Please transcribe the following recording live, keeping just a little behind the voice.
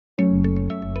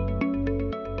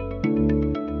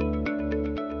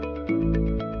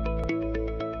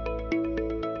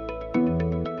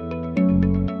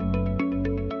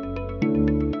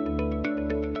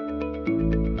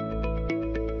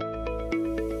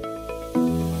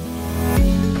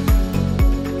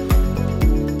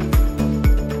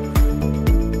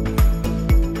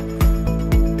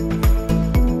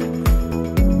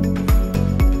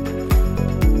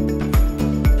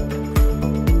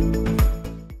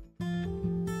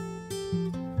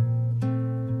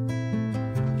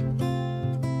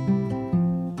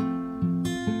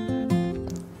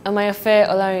I'm Ayanfe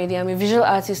Olarinde. I'm a visual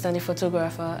artist and a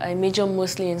photographer. I major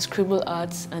mostly in scribble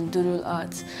arts and doodle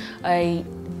arts. I'm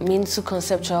into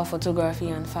conceptual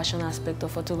photography and fashion aspect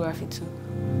of photography too.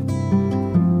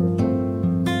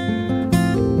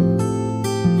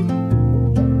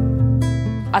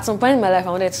 At some point in my life, I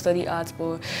wanted to study art,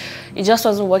 but it just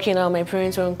wasn't working out. My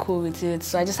parents weren't cool with it,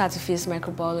 so I just had to face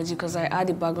microbiology because I had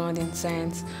a background in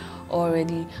science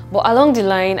already. But along the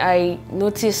line, I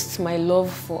noticed my love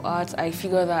for art. I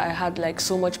figured that I had like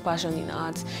so much passion in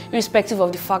art, irrespective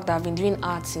of the fact that I've been doing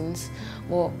art since.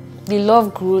 But the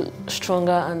love grew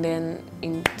stronger, and then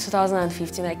in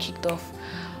 2015, I kicked off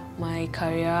my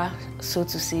career, so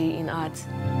to say, in art.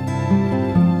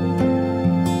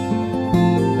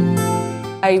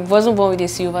 I wasn't born with a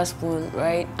silver spoon,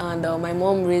 right? And my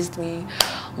mom raised me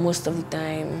most of the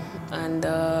time. And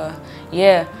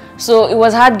yeah, so it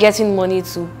was hard getting money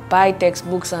to buy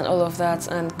textbooks and all of that.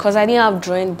 And because I didn't have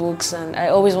drawing books and I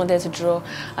always wanted to draw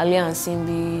Ali and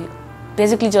Simbi,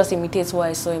 basically just imitate what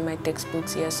I saw in my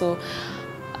textbooks, yeah. So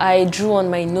I drew on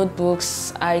my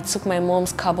notebooks. I took my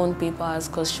mom's carbon papers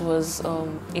because she was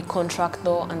a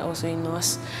contractor and also a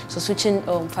nurse. So switching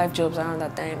 5 jobs around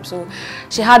that time. So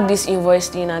she had this invoice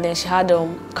thing and then she had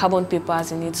carbon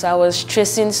papers in it. So I was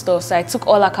tracing stuff. So I took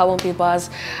all her carbon papers.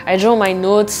 I drew my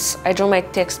notes. I drew my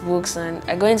textbooks, and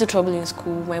I got into trouble in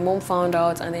school. My mom found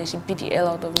out and then she beat the hell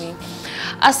out of me.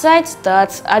 Aside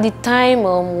that, at the time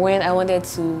when I wanted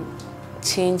to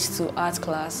change to art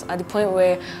class, at the point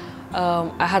where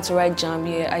I had to write JAMB,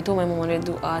 yeah, I told my mom I wanted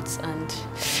to do art, and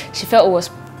she felt it was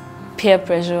peer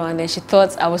pressure, and then she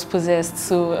thought I was possessed,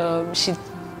 so she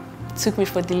took me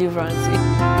for deliverance.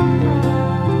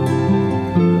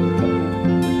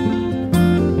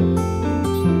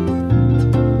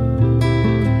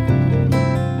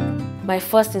 My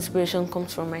first inspiration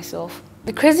comes from myself.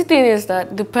 The crazy thing is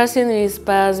that the person who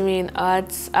inspires me in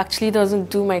art actually doesn't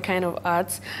do my kind of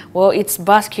art. Well, it's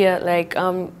Basquiat. Like,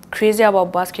 I'm crazy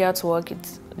about Basquiat's work.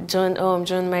 It's John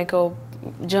Michel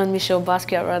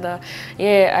Basquiat, rather.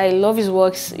 Yeah, I love his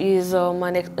works. He's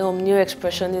new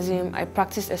expressionism. I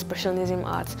practice expressionism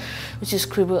art, which is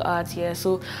scribble art. Yeah,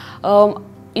 so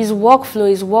his workflow,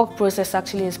 his work process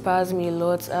actually inspires me a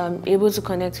lot. I'm able to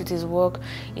connect with his work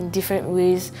in different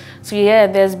ways. So yeah,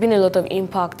 there's been a lot of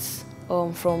impacts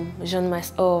from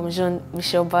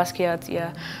Jean-Michel Basquiat,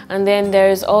 yeah. And then there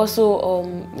is also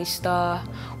Mr.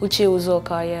 Uche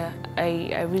Uzoka, yeah.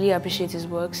 I really appreciate his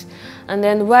works. And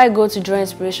then where I go to draw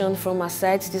inspiration from,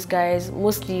 aside these guys,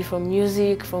 mostly from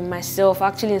music, from myself,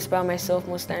 actually inspire myself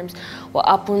most times. What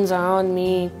happens around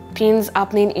me, things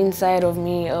happening inside of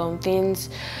me, things,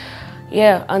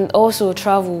 yeah. And also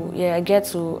travel, yeah. I get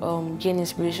to gain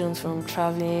inspirations from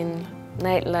traveling,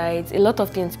 night lights, a lot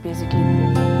of things basically.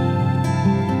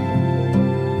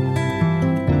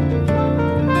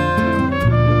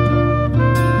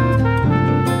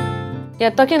 Yeah,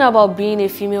 talking about being a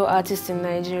female artist in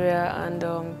Nigeria and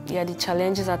yeah, the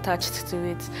challenges attached to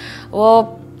it.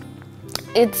 Well,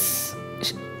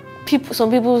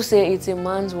 some people say it's a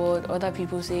man's world, other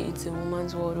people say it's a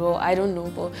woman's world. Well, I don't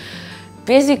know, but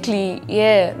basically,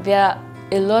 yeah, there are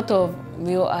a lot of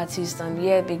male artists, and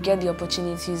yeah, they get the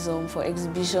opportunities for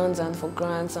exhibitions and for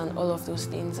grants and all of those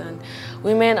things. And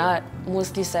women are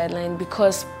mostly sidelined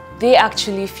because they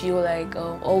actually feel like,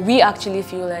 or we actually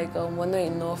feel like we're not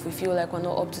enough, we feel like we're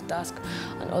not up to task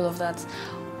and all of that.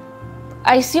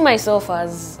 I see myself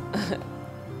as,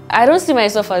 I don't see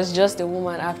myself as just a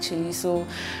woman actually, so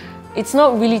it's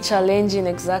not really challenging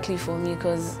exactly for me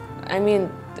because, I mean,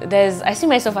 I see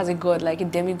myself as a god, like a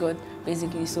demigod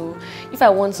basically, so if I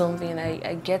want something,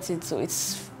 I get it, so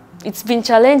it's been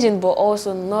challenging but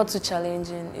also not too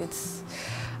challenging.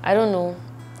 I don't know.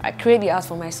 I create the art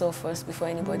for myself first before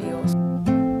anybody else.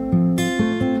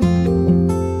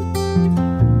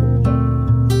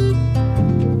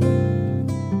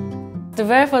 The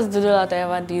very first doodle art I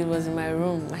ever did was in my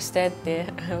room. I stayed there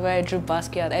where I drew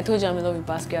Basquiat. I told you I'm in love with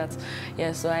Basquiat.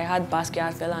 Yeah, so I had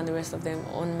Basquiat, Fela, and the rest of them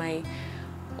on my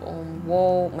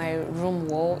wall, my room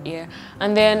wall, yeah.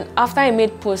 And then after I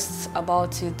made posts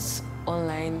about it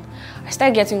online, I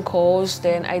started getting calls.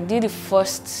 Then I did the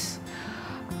first.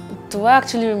 Do I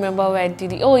actually remember where I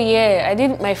did it? Oh yeah, I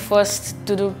did my first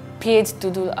paid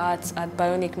doodle art at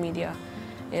Bionic Media.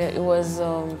 Yeah, it was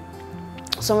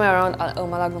somewhere around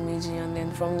Malagomiji, and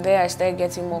then from there I started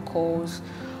getting more calls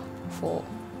for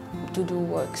doodle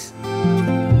works.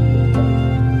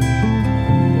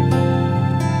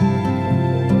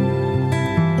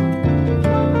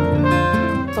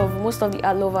 So most of the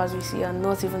art lovers we see are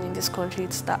not even in this country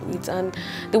to start with, and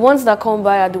the ones that come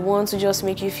by are the ones who just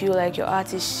make you feel like your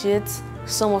art is shit.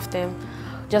 Some of them,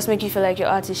 just make you feel like your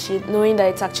art is shit, knowing that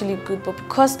it's actually good, but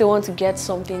because they want to get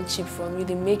something cheap from you,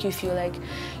 they make you feel like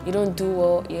you don't do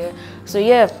well. Yeah. So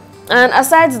yeah. And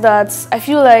aside that, I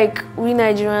feel like we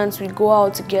Nigerians, we go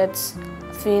out to get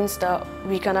things that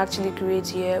we can actually create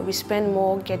here. We spend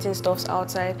more getting stuffs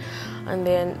outside, and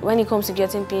then when it comes to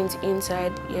getting things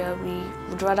inside, yeah, we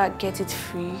would rather get it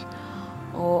free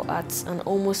or at an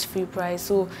almost free price.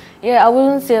 So yeah, I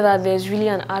wouldn't say that there's really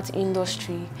an art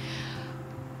industry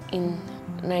in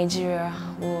Nigeria,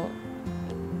 or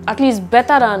at least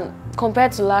better than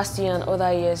compared to last year and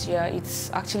other years. Yeah,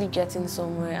 it's actually getting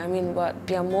somewhere. I mean, but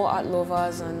there are more art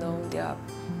lovers, and there are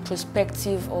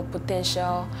prospective or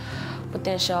potential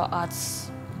art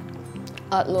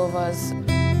lovers.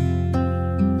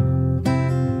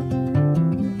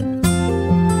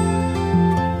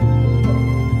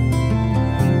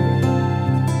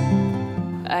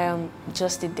 I am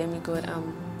just a demigod.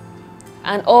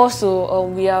 And also,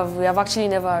 we have actually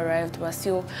never arrived. We're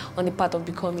still on the path of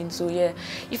becoming. So yeah,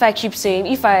 if I keep saying,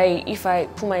 if I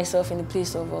put myself in the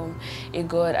place of a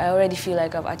god, I already feel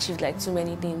like I've achieved like too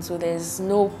many things. So there's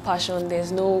no passion,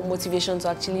 there's no motivation to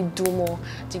actually do more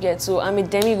to get. So I'm a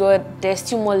demigod. There's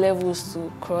still more levels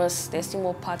to cross. There's still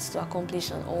more paths to accomplish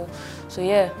and all. So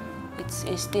yeah, it's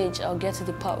a stage. I'll get to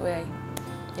the part where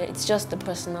it's just the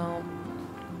personal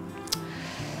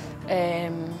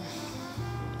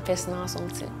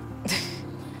something.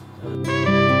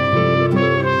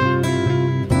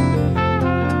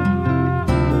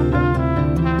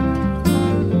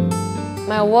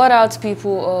 My word out to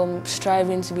people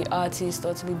striving to be artists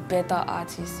or to be better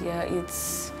artists, yeah,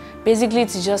 it's basically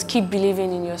to just keep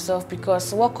believing in yourself,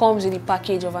 because what comes with the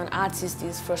package of an artist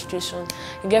is frustration.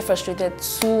 You get frustrated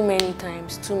too many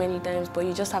times, but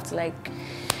you just have to like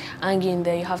hang in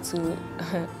there. You have to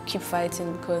keep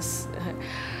fighting, because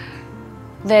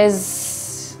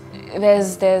there's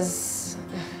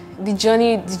the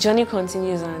journey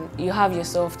continues, and you have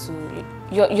yourself to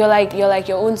you're like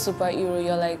your own superhero.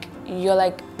 You're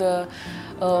like the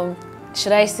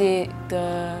should I say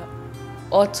the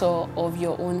author of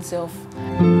your own self.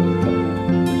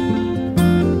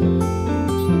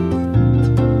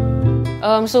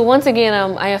 So once again,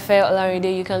 I'm Ayanfe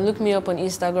Olarinde. You can look me up on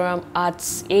Instagram at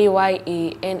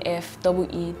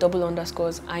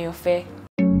AYANFEE_Ayanfe.